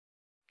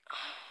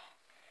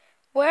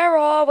Where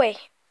are we?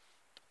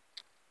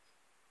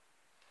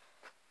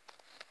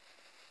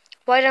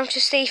 Why don't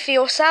you see for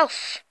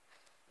yourself?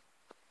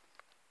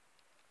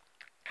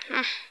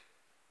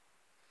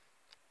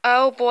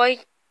 Oh boy.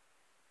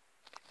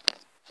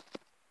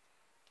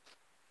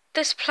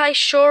 This place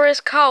sure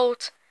is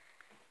cold.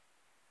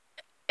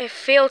 It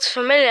feels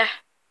familiar.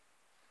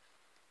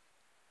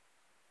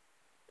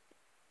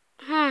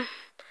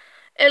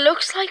 It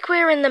looks like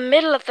we're in the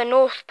middle of the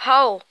North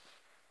Pole.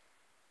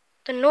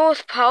 The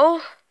North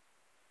Pole?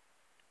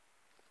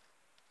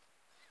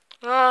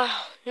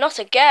 Ah, not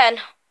again.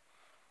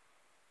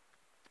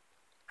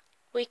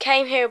 We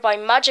came here by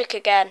magic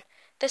again.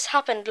 This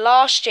happened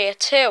last year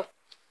too.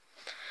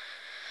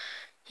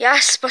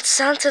 Yes, but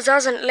Santa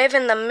doesn't live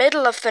in the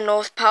middle of the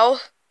North Pole.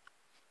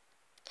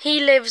 He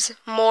lives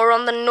more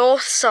on the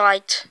north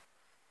side.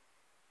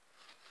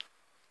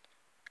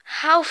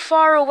 How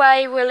far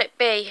away will it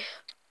be?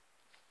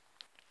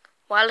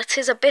 Well, it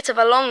is a bit of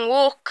a long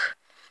walk,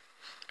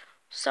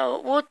 so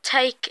it would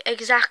take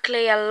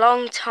exactly a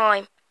long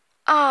time.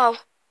 Oh,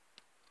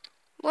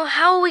 well,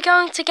 how are we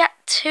going to get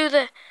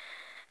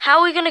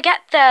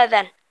there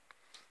then?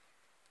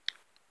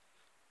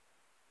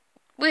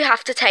 We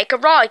have to take a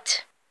ride.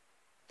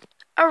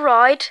 A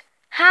ride?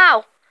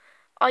 How?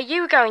 Are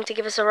you going to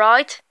give us a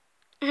ride?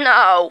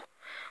 No,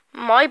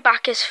 my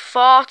back is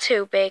far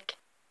too big.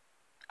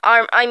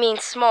 I mean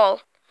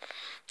small.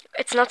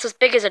 It's not as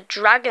big as a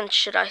dragon,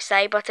 should I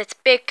say, but it's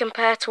big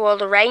compared to all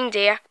the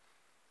reindeer.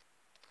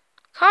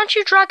 Can't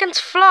you dragons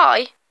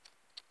fly?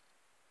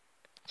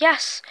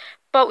 Yes,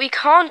 but we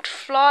can't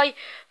fly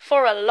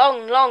for a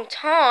long, long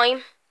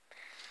time.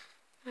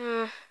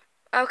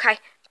 Okay,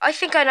 I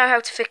think I know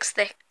how to fix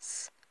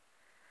this.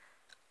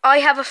 I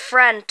have a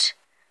friend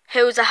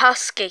who's a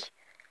husky,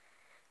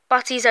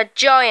 but he's a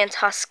giant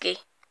husky.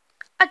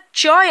 A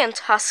giant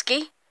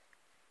husky?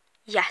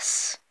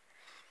 Yes.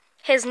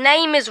 His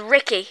name is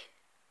Ricky.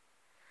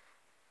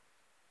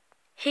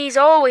 He's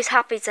always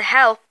happy to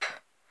help.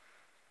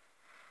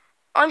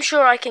 I'm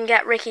sure I can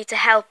get Ricky to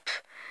help.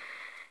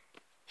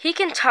 He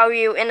can tow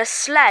you in a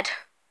sled.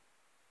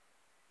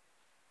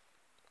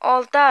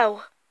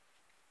 Although,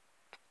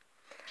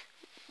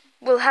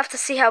 we'll have to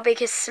see how big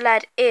his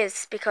sled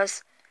is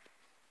because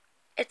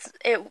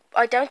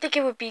I don't think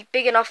it would be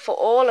big enough for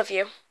all of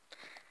you.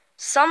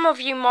 Some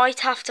of you might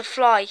have to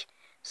fly.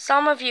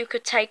 Some of you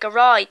could take a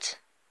ride.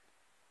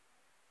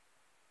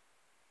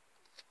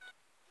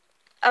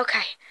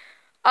 Okay,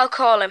 I'll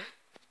call him.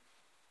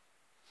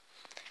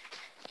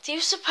 Do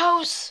you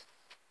suppose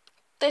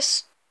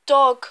this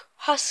dog,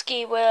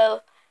 Husky,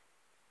 will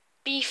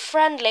be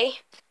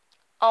friendly?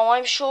 Oh,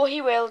 I'm sure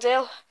he will,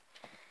 Dill.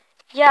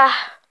 Yeah.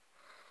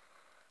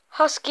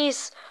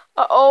 Huskies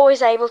are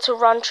always able to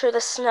run through the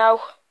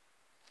snow.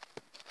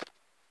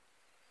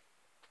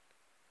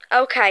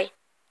 Okay.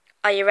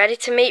 Are you ready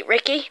to meet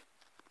Ricky?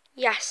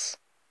 Yes.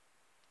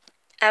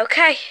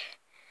 Okay.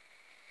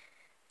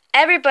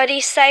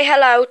 Everybody say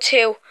hello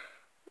to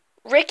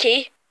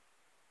Ricky,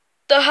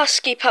 the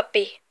husky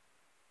puppy.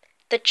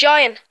 The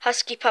giant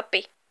husky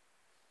puppy.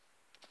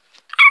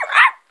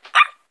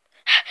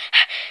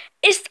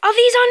 Are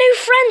these our new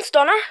friends,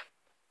 Donna?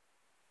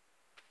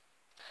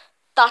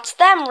 That's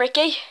them,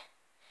 Ricky.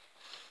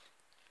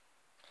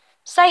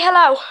 Say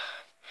hello.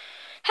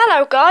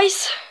 Hello,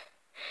 guys.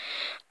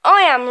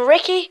 I am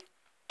Ricky,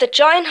 the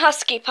giant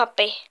husky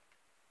puppy.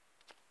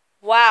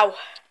 Wow.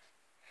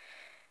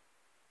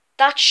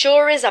 That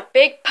sure is a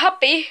big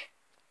puppy.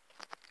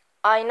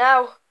 I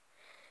know.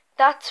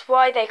 That's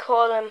why they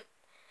call him.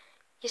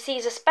 You see,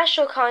 he's a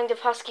special kind of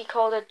husky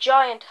called a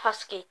giant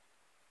husky.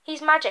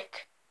 He's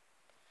magic.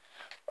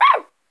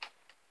 Wow.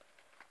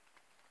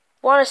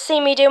 Want to see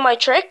me do my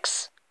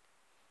tricks?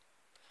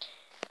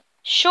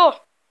 Sure.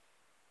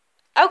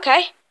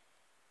 Okay.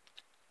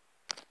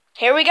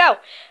 Here we go.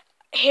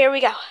 Here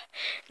we go.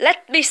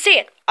 Let me see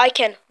it. I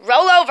can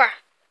roll over.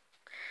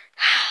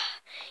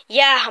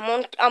 Yeah,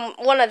 I'm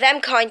one of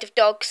them kind of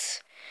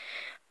dogs.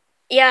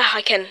 Yeah,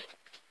 I can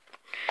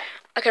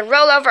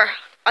roll over.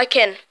 I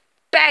can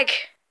beg.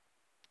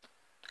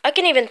 I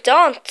can even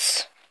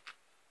dance.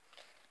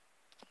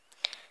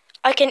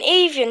 I can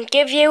even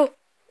give you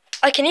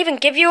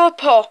a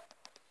paw.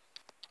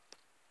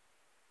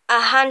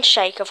 A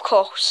handshake, of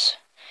course.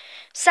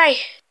 Say,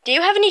 do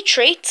you have any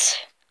treats?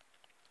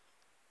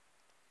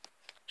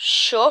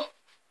 Sure.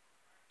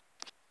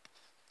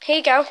 Here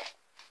you go.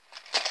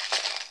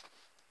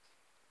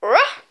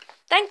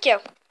 Thank you.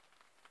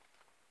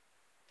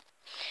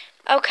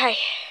 Okay.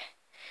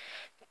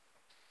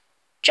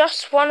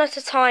 Just one at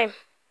a time.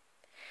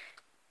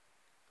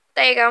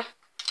 There you go.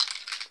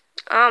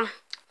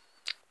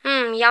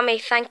 Yummy,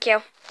 thank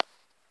you.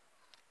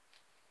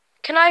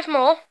 Can I have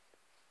more?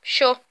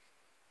 Sure.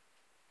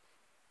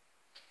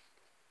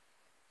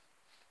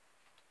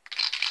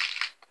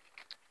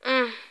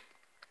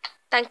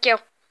 Thank you.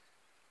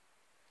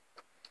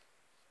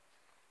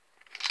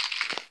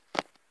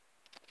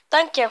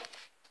 Thank you.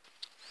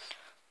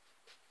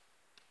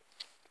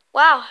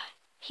 Wow,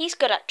 he's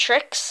good at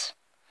tricks.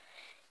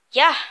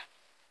 Yeah.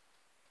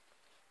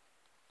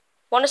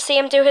 Want to see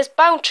him do his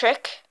bone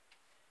trick?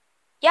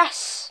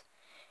 Yes.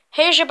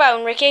 Here's your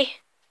bone, Ricky.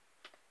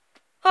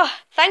 Oh,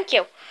 thank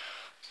you.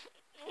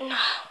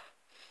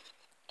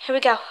 Here we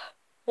go.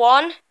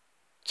 1,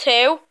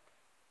 2,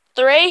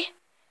 3.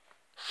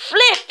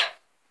 Flip!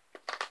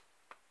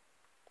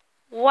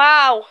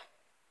 Wow.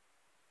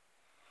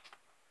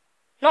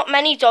 Not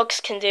many dogs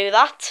can do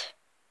that.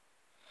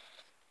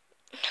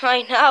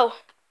 I know.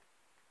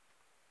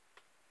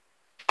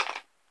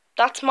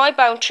 That's my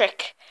bone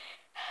trick.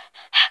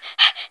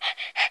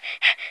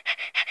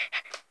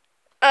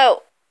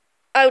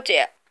 Oh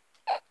dear.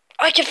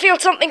 I can feel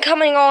something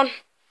coming on.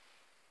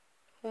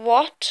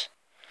 What?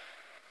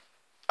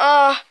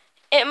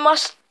 It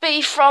must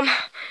be from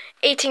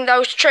eating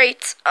those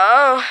treats.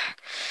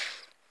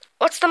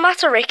 What's the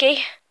matter,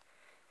 Ricky?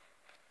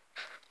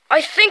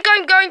 I think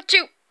I'm going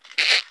to...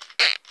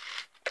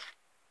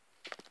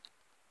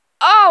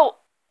 Oh,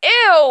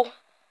 ew!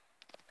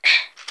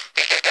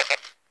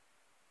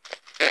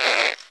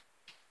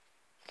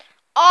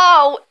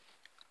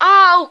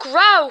 Oh,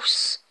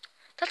 gross!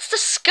 That's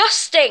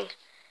disgusting!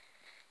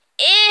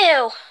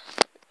 Ew!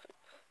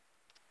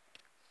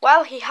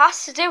 Well, he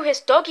has to do his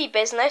doggy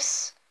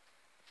business.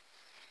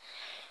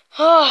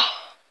 Oh,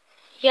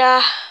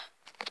 yeah.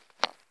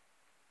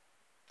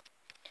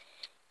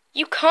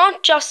 You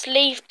can't just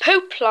leave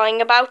poop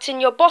lying about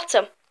in your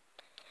bottom.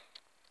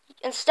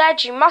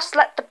 Instead, you must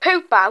let the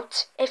poop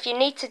out if you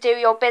need to do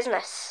your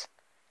business.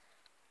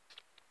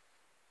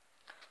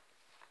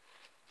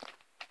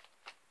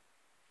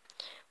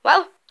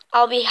 Well,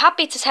 I'll be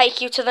happy to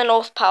take you to the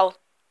North Pole.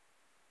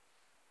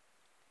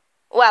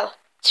 Well,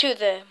 to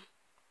the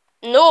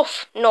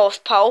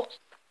North Pole.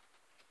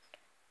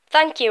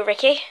 Thank you,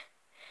 Ricky.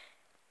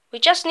 We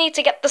just need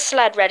to get the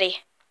sled ready.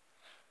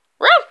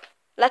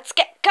 Let's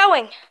get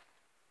going.